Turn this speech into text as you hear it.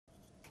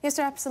Yes,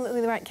 you're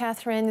absolutely right,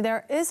 Catherine.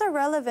 There is a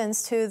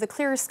relevance to the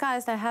clear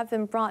skies that have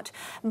been brought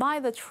by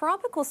the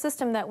tropical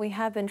system that we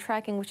have been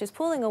tracking, which is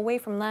pulling away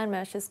from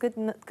landmass. It's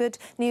good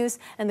news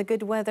and the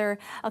good weather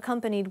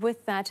accompanied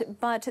with that.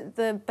 But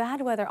the bad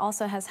weather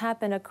also has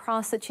happened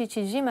across the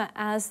Chichijima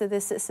as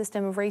this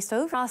system raced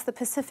over across the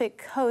Pacific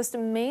coast,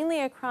 mainly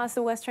across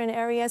the western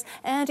areas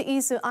and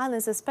Izu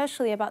Islands,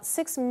 especially about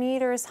 6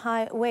 meters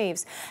high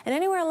waves. And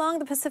anywhere along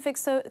the Pacific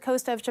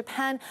coast of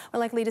Japan, we're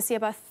likely to see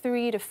about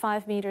 3 to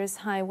 5 meters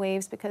high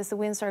waves because the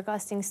winds are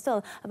gusting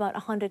still about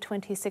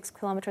 126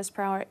 kilometers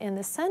per hour in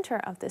the center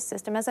of this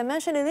system. As I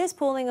mentioned, it is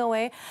pulling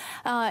away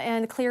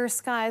and clear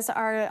skies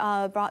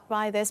are brought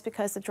by this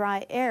because the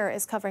dry air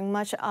is covering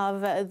much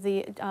of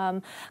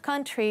the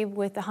country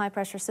with the high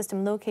pressure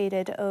system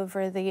located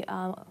over the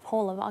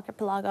whole of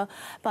archipelago.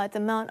 But the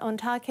Mount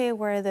Ontake,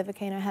 where the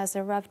volcano has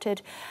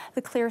erupted,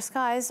 the clear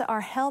skies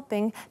are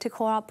helping to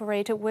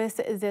cooperate with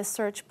this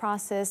search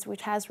process,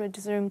 which has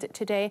resumed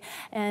today,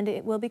 and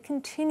it will be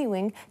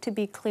continuing to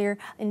be clear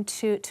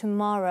into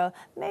tomorrow.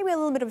 Maybe a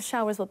little bit of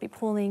showers will be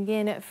pulling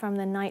in from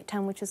the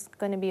nighttime, which is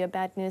going to be a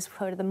bad news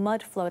for the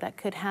mud flow that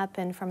could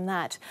happen from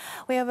that.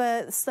 We have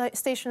a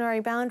stationary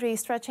boundary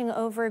stretching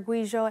over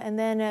Guizhou and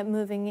then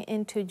moving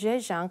into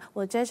Zhejiang.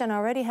 Well, Zhejiang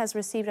already has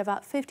received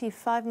about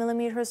 55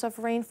 millimeters of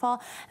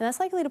rainfall, and that's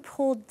likely to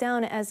pull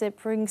down as it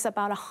brings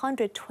about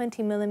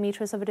 120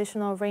 millimeters of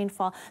additional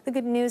rainfall. The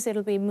good news,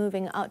 it'll be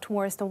moving out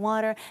towards the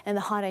water, and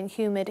the hot and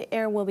humid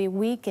air will be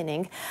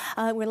weakening.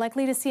 We're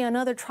likely to see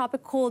another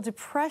tropical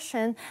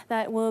depression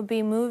that will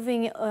be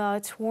moving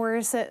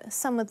towards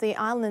some of the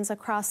islands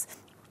across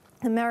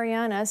the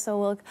Marianas, so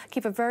we'll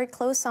keep a very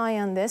close eye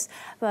on this.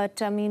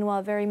 But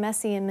meanwhile, very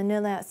messy in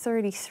Manila at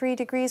 33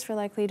 degrees. We're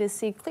likely to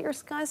see clear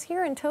skies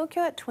here in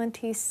Tokyo at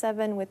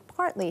 27 with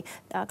partly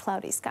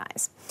cloudy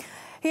skies.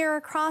 Here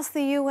across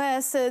the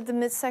U.S., the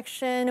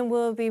midsection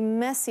will be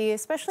messy,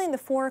 especially in the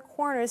four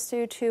corners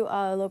due to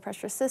a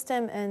low-pressure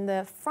system and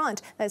the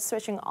front that's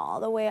stretching all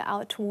the way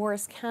out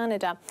towards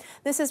Canada.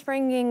 This is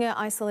bringing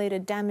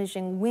isolated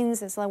damaging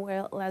winds as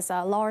well as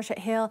large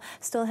hail.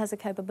 Still has the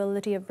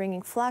capability of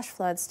bringing flash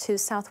floods to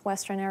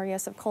southwestern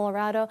areas of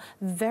Colorado.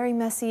 Very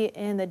messy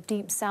in the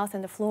deep south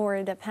and the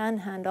Florida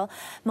Panhandle.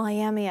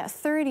 Miami at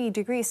 30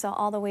 degrees, so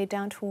all the way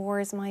down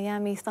towards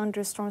Miami.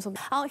 Thunderstorms will be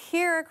out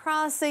here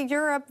across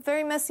Europe.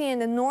 Very messy in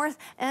the north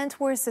and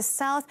towards the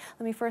south.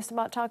 Let me first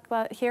talk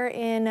about here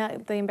in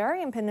the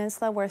Iberian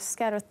Peninsula, where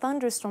scattered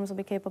thunderstorms will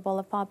be capable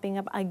of popping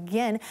up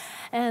again.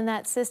 And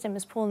that system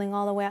is pulling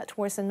all the way out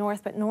towards the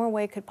north, but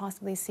Norway could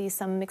possibly see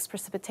some mixed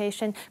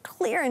precipitation.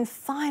 Clear and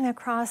fine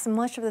across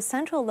much of the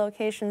central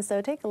locations,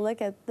 though. Take a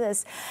look at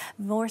this.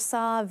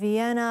 Warsaw,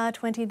 Vienna,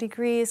 20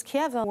 degrees.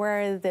 Kiev,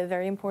 where the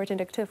very important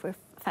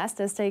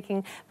Oktoberfest is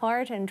taking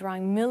part and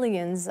drawing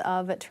millions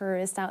of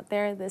tourists out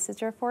there. This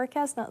is your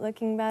forecast, not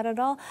looking bad at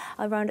all.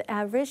 Around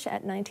average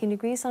at 19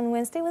 degrees on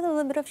Wednesday with a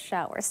little bit of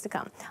showers to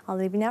come. I'll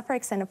leave you now for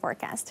extended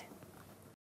forecast.